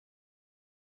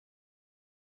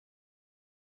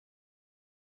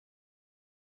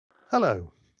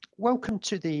Hello, welcome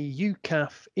to the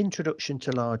UCAF Introduction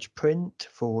to Large Print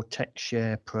for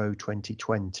TechShare Pro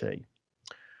 2020.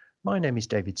 My name is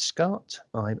David Scott.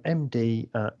 I'm MD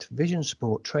at Vision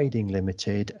Support Trading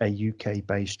Limited, a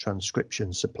UK-based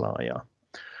transcription supplier.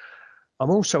 I'm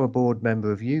also a board member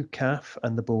of UCAF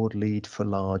and the board lead for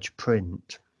large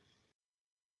print.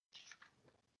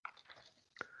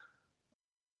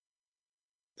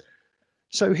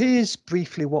 So here's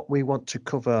briefly what we want to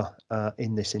cover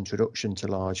in this introduction to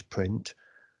large print.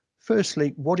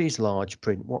 Firstly, what is large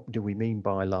print? What do we mean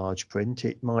by large print?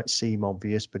 It might seem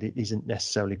obvious, but it isn't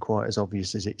necessarily quite as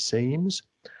obvious as it seems.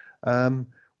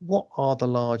 What are the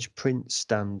large print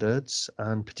standards,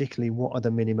 and particularly what are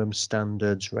the minimum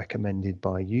standards recommended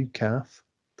by UCAF?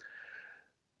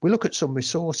 We look at some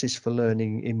resources for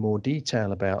learning in more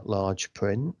detail about large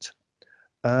print.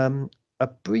 A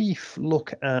brief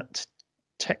look at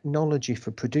technology for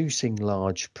producing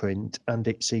large print and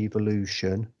its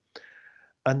evolution.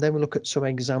 And then we'll look at some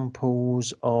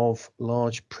examples of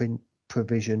large print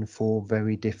provision for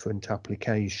very different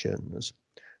applications.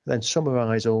 Then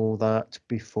summarize all that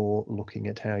before looking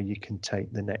at how you can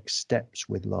take the next steps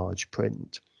with large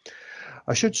print.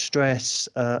 I should stress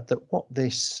that what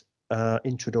this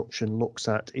introduction looks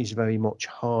at is very much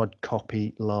hard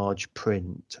copy large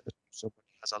print. So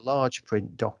as a large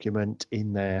print document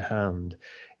in their hand.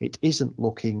 It isn't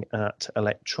looking at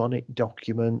electronic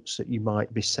documents that you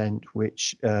might be sent,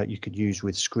 which you could use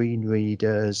with screen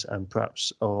readers and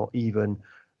perhaps or even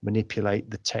manipulate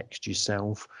the text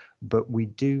yourself. But we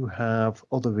do have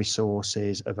other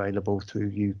resources available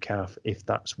through UCAF if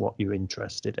that's what you're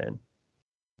interested in.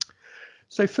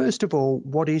 So first of all,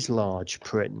 what is large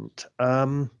print?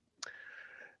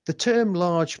 The term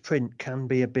large print can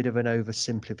be a bit of an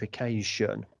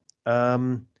oversimplification.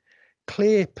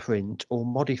 Clear print or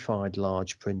modified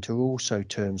large print are also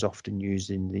terms often used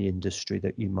in the industry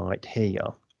that you might hear.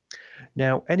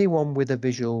 Now, anyone with a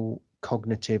visual,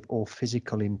 cognitive or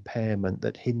physical impairment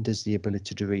that hinders the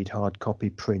ability to read hard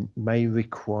copy print may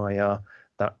require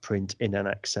that print in an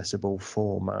accessible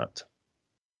format.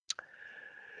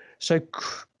 So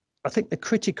I think the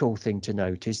critical thing to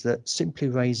note is that simply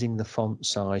raising the font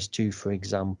size to, for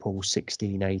example,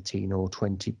 16, 18 or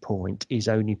 20 point is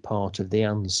only part of the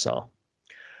answer.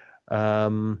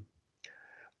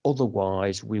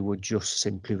 Otherwise, we would just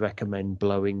simply recommend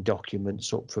blowing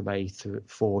documents up from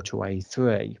A4 to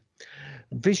A3.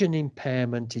 Vision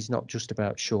impairment is not just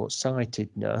about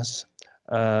short-sightedness.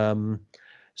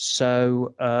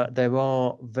 So there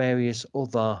are various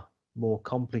other more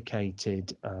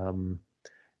complicated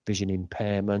vision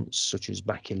impairments such as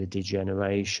macular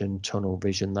degeneration, tunnel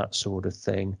vision, that sort of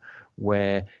thing,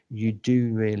 where you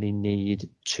do really need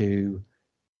to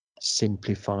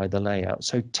simplify the layout.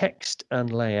 So text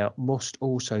and layout must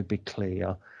also be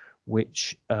clear,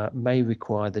 which may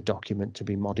require the document to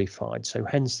be modified. So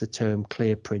hence the term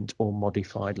clear print or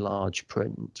modified large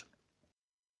print.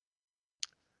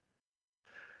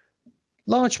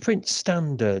 Large print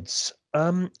standards.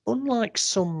 Unlike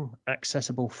some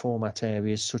accessible format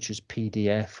areas such as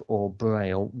PDF or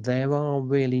Braille, there are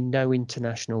really no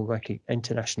internationally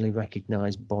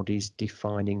recognised bodies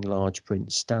defining large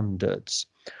print standards.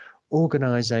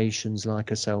 Organisations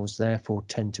like ourselves therefore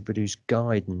tend to produce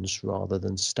guidance rather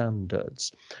than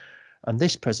standards. And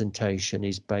this presentation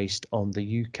is based on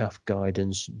the UCAF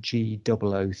guidance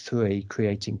G003,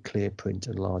 creating clear print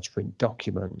and large print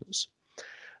documents.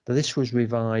 This was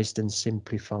revised and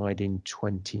simplified in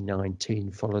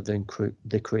 2019 following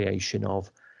the creation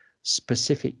of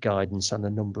specific guidance on a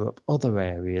number of other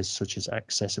areas such as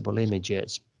accessible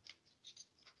images.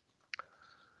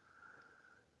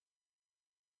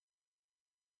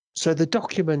 So the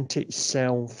document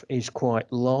itself is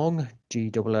quite long,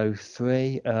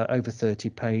 G003, over 30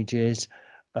 pages,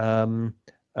 and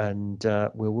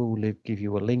we will give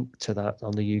you a link to that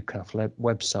on the UCAF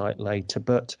website later.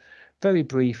 But very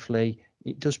briefly,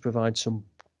 it does provide some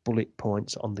bullet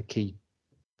points on the key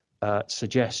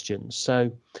suggestions.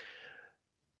 So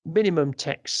minimum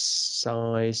text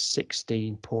size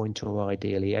 16 point or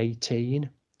ideally 18.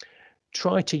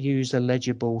 Try to use a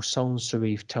legible sans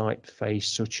serif typeface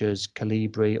such as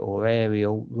Calibri or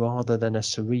Arial rather than a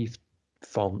serif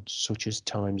font such as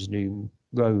Times New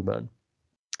Roman.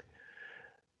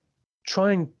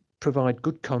 Try and provide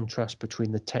good contrast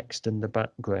between the text and the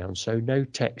background, so no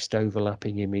text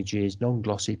overlapping images,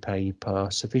 non-glossy paper,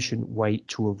 sufficient weight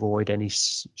to avoid any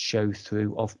show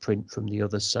through of print from the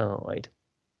other side.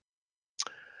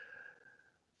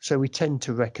 So we tend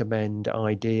to recommend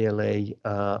ideally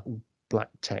black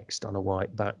text on a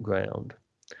white background.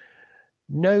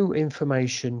 No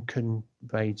information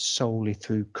conveyed solely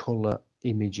through colour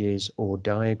images or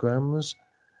diagrams.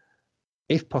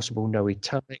 If possible, no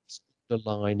italics,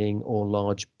 underlining or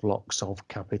large blocks of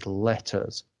capital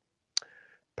letters.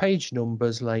 Page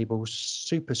numbers, labels,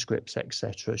 superscripts,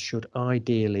 etc. should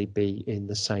ideally be in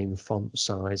the same font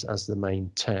size as the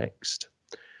main text.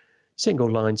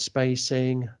 Single line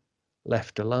spacing,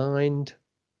 left aligned.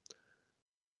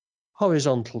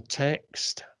 Horizontal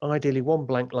text, ideally one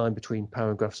blank line between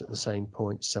paragraphs at the same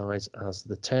point size as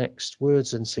the text.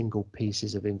 Words and single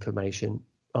pieces of information,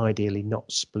 ideally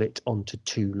not split onto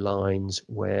two lines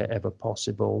wherever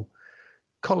possible.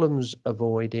 Columns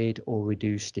avoided or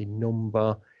reduced in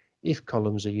number. If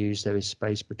columns are used, there is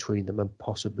space between them and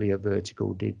possibly a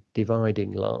vertical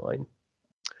dividing line.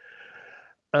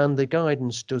 And the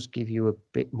guidance does give you a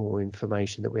bit more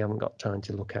information that we haven't got time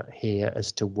to look at here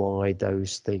as to why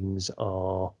those things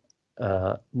are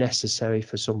necessary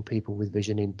for some people with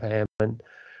vision impairment.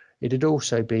 It'd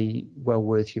also be well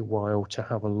worth your while to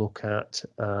have a look at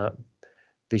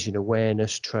vision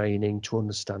awareness training to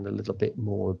understand a little bit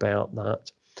more about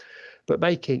that. But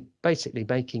basically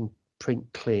making print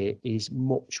clear is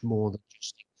much more than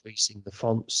just increasing the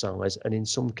font size, and in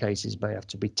some cases may have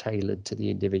to be tailored to the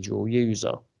individual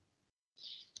user.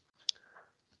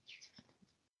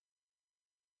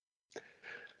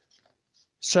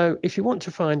 So if you want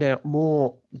to find out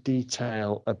more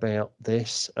detail about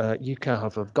this,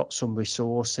 UCAF have got some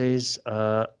resources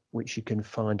which you can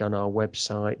find on our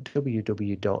website,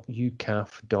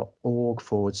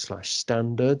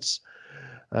 www.ucaf.org/standards,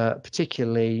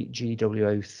 particularly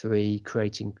GW03,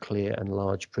 Creating Clear and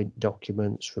Large Print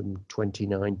Documents from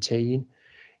 2019.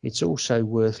 It's also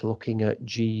worth looking at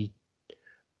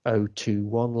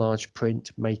G021, Large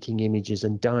Print, Making Images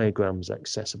and Diagrams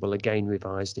Accessible, again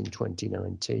revised in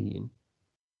 2019.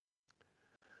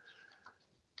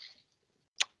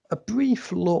 A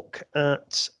brief look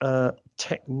at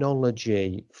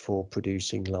technology for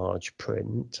producing large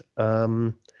print.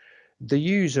 The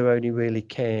user only really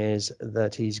cares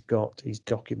that he's got his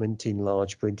document in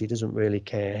large print. He doesn't really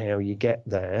care how you get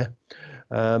there,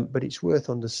 but it's worth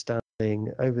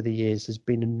understanding over the years there's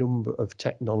been a number of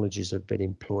technologies have been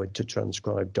employed to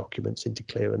transcribe documents into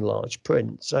clear and large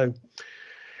print. So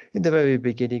in the very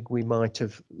beginning, we might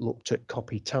have looked at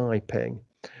copy typing.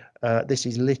 This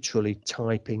is literally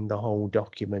typing the whole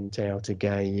document out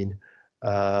again.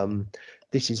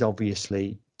 This is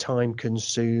obviously time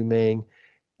consuming.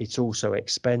 It's also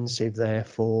expensive,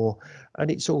 therefore,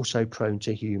 and it's also prone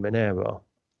to human error.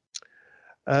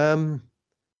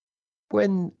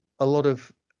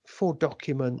 For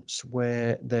documents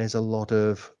where there's a lot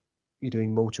of, you're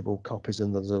doing multiple copies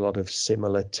and there's a lot of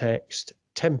similar text,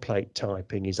 template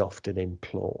typing is often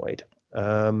employed.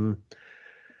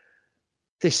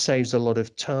 This saves a lot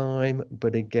of time,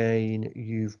 but again,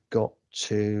 you've got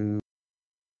to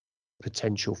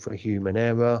potential for human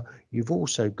error. You've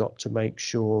also got to make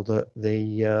sure that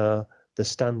the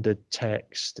standard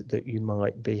text that you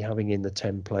might be having in the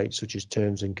template, such as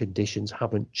terms and conditions,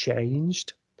 haven't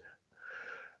changed.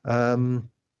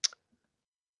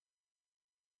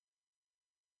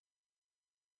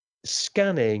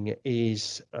 Scanning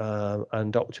is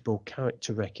and optical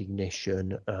character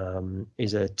recognition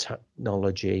is a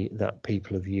technology that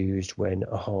people have used when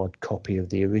a hard copy of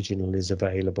the original is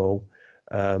available.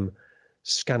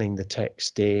 Scanning the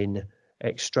text in,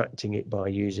 extracting it by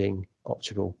using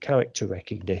optical character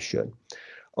recognition.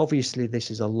 Obviously,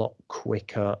 this is a lot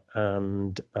quicker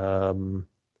and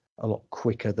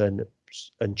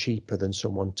cheaper than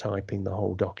someone typing the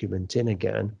whole document in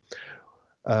again.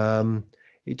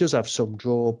 It does have some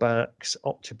drawbacks.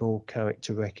 Optical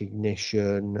character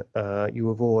recognition, you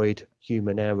avoid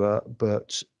human error,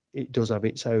 but it does have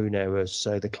its own errors.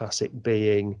 So the classic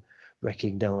being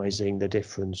recognizing the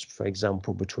difference, for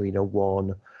example, between a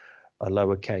 1, a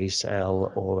lowercase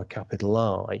l, or a capital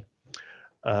I.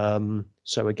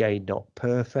 So again, not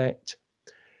perfect.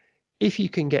 If you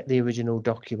can get the original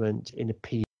document in a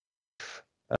PDF,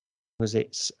 as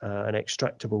it's an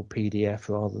extractable PDF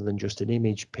rather than just an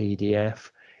image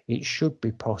PDF, it should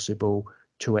be possible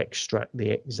to extract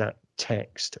the exact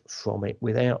text from it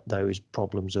without those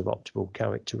problems of optical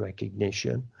character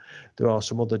recognition. There are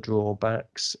some other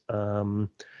drawbacks,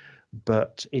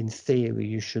 but in theory,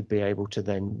 you should be able to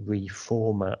then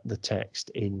reformat the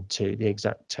text into the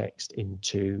exact text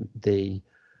into the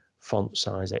font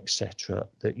size, etc.,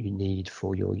 that you need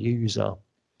for your user.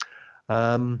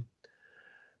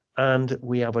 And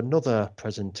we have another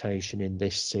presentation in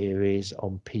this series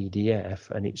on PDF,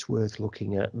 and it's worth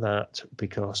looking at that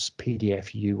because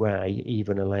PDF UA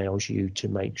even allows you to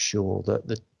make sure that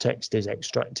the text is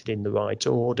extracted in the right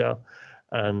order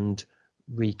and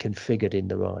reconfigured in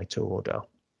the right order.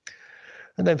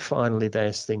 And then finally,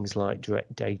 there's things like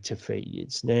direct data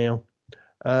feeds. Now,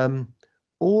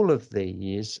 all of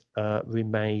these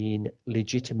remain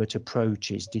legitimate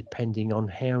approaches depending on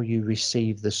how you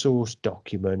receive the source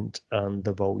document and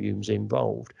the volumes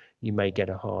involved. You may get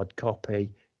a hard copy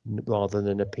rather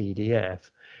than a PDF.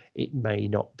 It may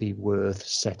not be worth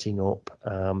setting up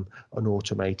an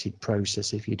automated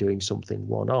process if you're doing something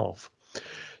one-off.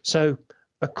 So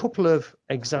a couple of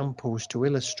examples to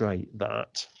illustrate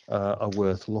that are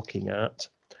worth looking at.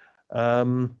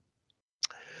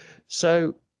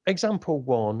 So example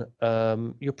one,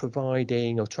 you're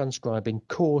providing or transcribing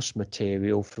course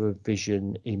material for a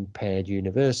vision impaired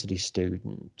university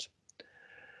student.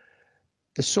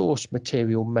 The source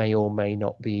material may or may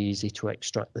not be easy to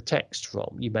extract the text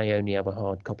from. You may only have a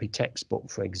hard copy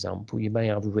textbook, for example. You may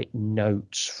have written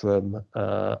notes from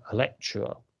a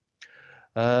lecturer.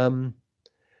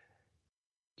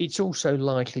 It's also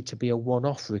likely to be a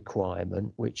one-off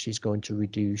requirement, which is going to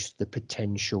reduce the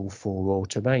potential for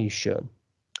automation.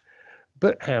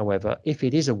 But however, if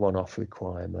it is a one-off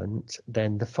requirement,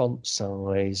 then the font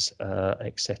size,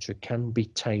 etc., can be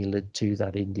tailored to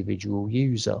that individual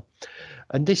user.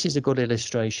 And this is a good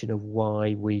illustration of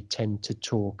why we tend to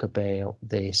talk about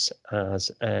this as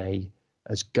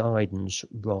guidance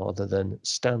rather than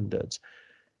standards.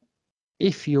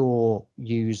 If you're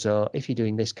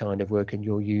doing this kind of work and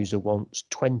your user wants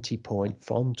 20-point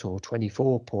font or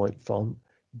 24-point font,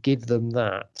 give them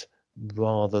that,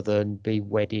 rather than be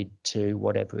wedded to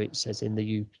whatever it says in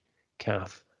the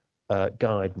UCAF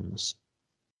guidance.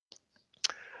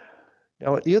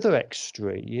 Now, at the other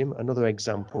extreme, another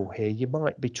example here, you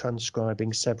might be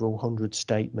transcribing several hundred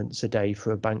statements a day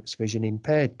for a bank's vision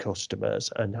impaired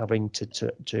customers and having to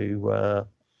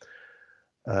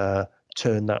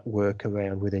turn that work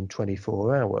around within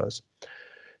 24 hours.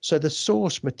 So the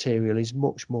source material is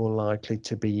much more likely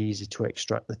to be easy to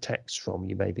extract the text from.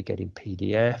 You may be getting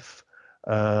PDF.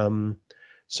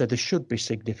 So there should be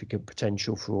significant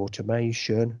potential for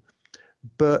automation.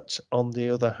 But on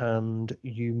the other hand,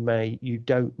 you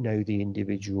don't know the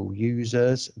individual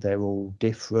users. They're all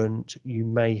different. You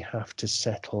may have to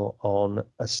settle on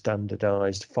a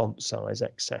standardized font size,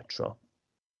 etc.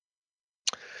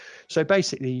 So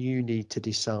basically, you need to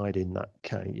decide in that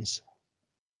case.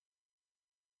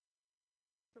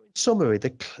 In summary,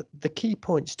 the key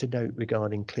points to note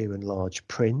regarding clear and large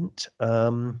print.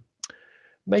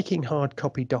 Making hard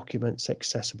copy documents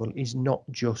accessible is not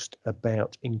just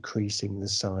about increasing the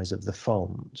size of the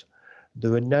font.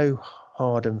 There are no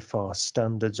hard and fast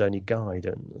standards, only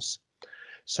guidance.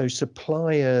 So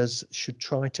suppliers should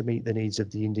try to meet the needs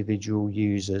of the individual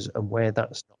users, and where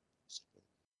that's not possible,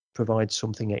 provide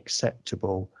something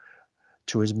acceptable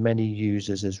to as many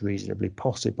users as reasonably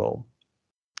possible.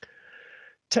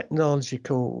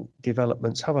 Technological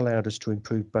developments have allowed us to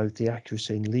improve both the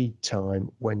accuracy and lead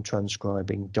time when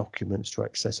transcribing documents to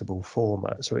accessible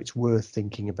format. So it's worth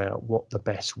thinking about what the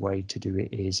best way to do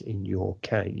it is in your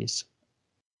case.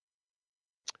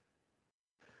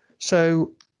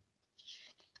 So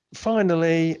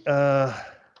finally,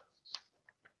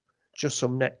 just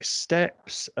some next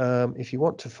steps. If you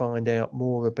want to find out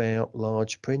more about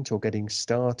large print or getting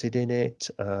started in it,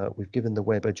 we've given the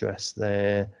web address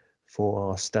there for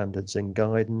our standards and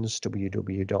guidance,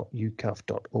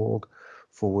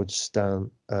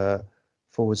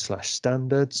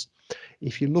 www.ucaf.org/standards.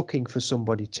 If you're looking for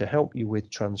somebody to help you with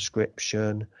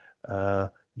transcription,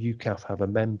 UCAF have a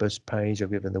members page.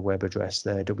 I've given the web address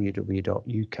there,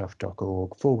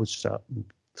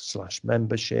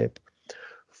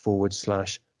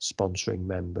 www.ucaf.org/membership/sponsoring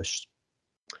members.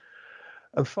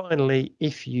 And finally,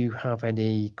 if you have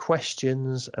any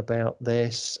questions about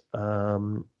this,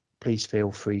 please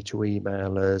feel free to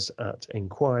email us at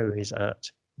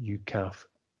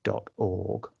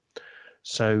inquiries@ucaf.org.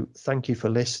 So thank you for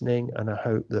listening, and I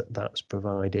hope that that's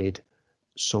provided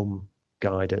some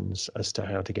guidance as to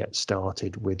how to get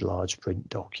started with large print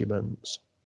documents.